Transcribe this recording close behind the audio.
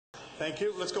Thank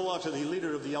you. Let's go on to the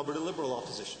Leader of the Alberta Liberal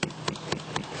Opposition.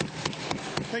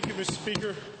 Thank you, Mr.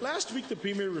 Speaker. Last week, the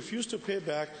Premier refused to pay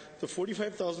back the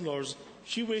 $45,000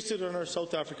 she wasted on our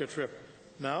South Africa trip.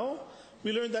 Now,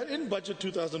 we learned that in Budget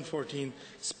 2014,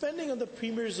 spending on the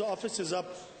Premier's office is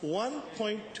up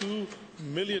 $1.2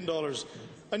 million,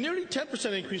 a nearly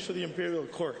 10% increase for the Imperial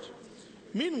Court.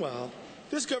 Meanwhile,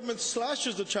 this government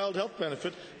slashes the child health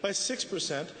benefit by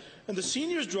 6% and the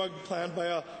seniors drug plan by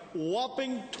a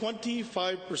whopping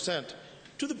 25%.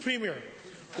 To the Premier,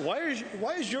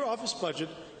 why is your office budget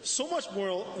so much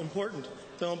more important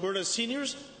than Alberta's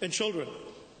seniors and children?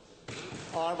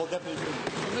 Honourable Deputy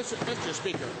Premier. Mr.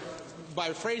 Speaker,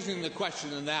 by phrasing the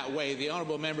question in that way, the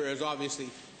honourable member is obviously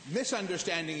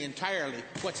misunderstanding entirely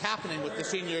what's happening with the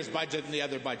seniors' budget and the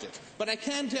other budgets. But I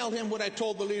can tell him what I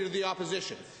told the Leader of the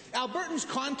Opposition. Albertans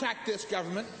contact this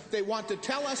government. They want to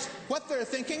tell us what they're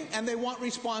thinking, and they want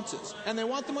responses. And they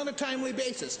want them on a timely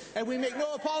basis. And we make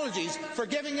no apologies for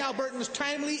giving Albertans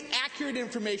timely, accurate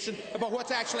information about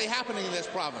what's actually happening in this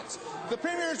province. The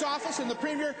Premier's office and the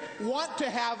Premier want to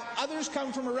have others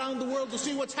come from around the world to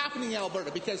see what's happening in Alberta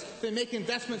because they make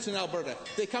investments in Alberta.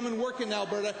 They come and work in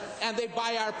Alberta, and they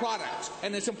buy our products.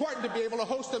 And it's important to be able to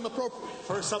host them appropriately.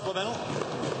 For supplemental.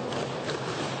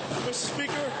 Mr.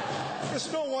 Speaker,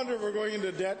 it's no wonder we're going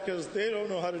into debt because they don't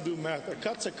know how to do math. A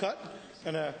cut's a cut,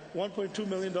 and a $1.2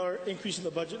 million increase in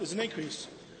the budget is an increase.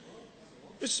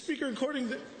 Mr. Speaker,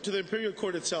 according to the Imperial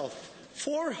Court itself,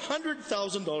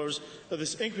 $400,000 of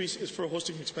this increase is for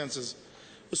hosting expenses.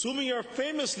 Assuming our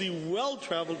famously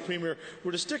well-traveled Premier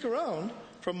were to stick around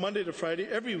from Monday to Friday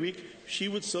every week, she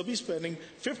would still be spending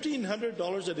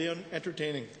 $1,500 a day on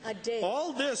entertaining. A day.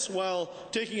 All this while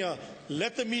taking a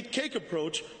let-them-eat-cake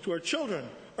approach to our children,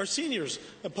 our seniors,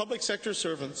 and public sector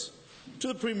servants. To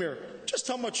the Premier, just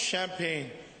how much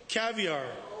champagne, caviar,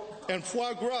 and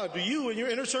foie gras do you and your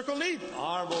inner circle need?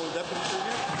 Honourable Deputy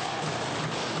Premier.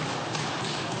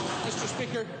 Mr.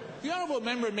 Speaker, the honourable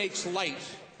member makes light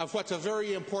of what's a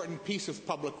very important piece of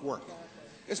public work.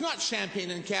 It's not champagne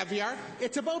and caviar.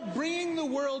 It's about bringing the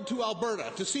world to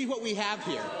Alberta to see what we have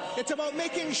here. It's about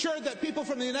making sure that people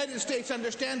from the United States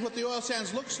understand what the oil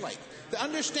sands looks like, to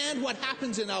understand what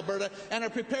happens in Alberta, and are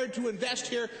prepared to invest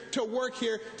here, to work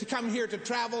here, to come here, to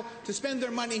travel, to spend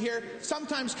their money here,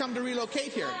 sometimes come to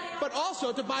relocate here, but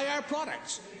also to buy our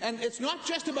products. And it's not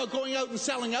just about going out and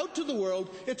selling out to the world,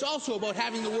 it's also about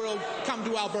having the world come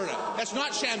to Alberta. That's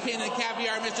not champagne and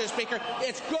caviar, Mr. Speaker.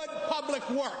 It's good public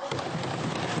work.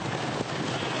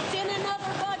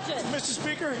 Mr.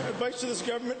 Speaker, advice to this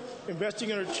government: investing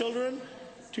in our children,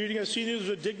 treating our seniors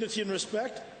with dignity and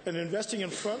respect, and investing in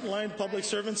frontline public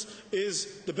servants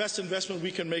is the best investment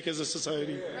we can make as a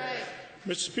society. Right.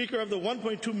 Mr. Speaker, of the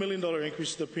 $1.2 million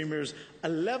increase to the Premier's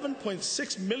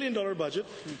 $11.6 million budget,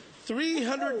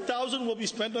 $300,000 will be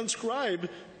spent on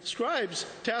scribes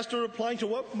tasked with replying to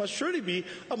what must surely be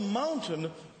a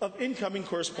mountain of incoming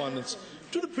correspondence.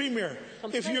 To the Premier,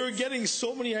 if you're getting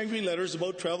so many angry letters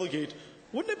about Travelgate,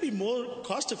 wouldn't it be more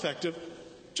cost-effective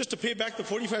just to pay back the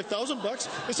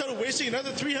 $45,000 instead of wasting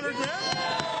another $300,000?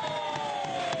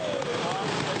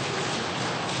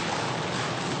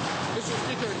 Mr.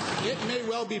 Speaker, it may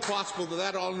well be possible that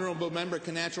that honourable member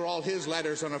can answer all his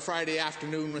letters on a Friday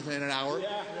afternoon within an hour.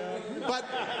 But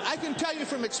I can tell you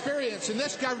from experience, in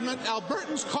this government,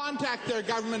 Albertans contact their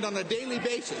government on a daily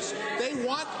basis. They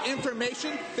want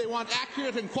information. They want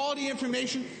accurate and quality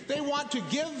information. They want to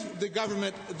give the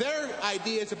government their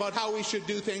ideas about how we should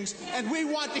do things, and we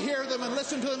want to hear them and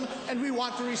listen to them, and we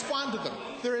want to respond to them.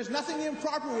 There is nothing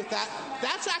improper with that.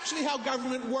 That's actually how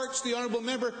government works. The honourable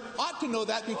member ought to know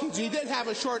that because he did have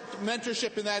a short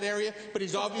mentorship in that area, but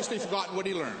he's obviously forgotten what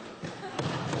he learned.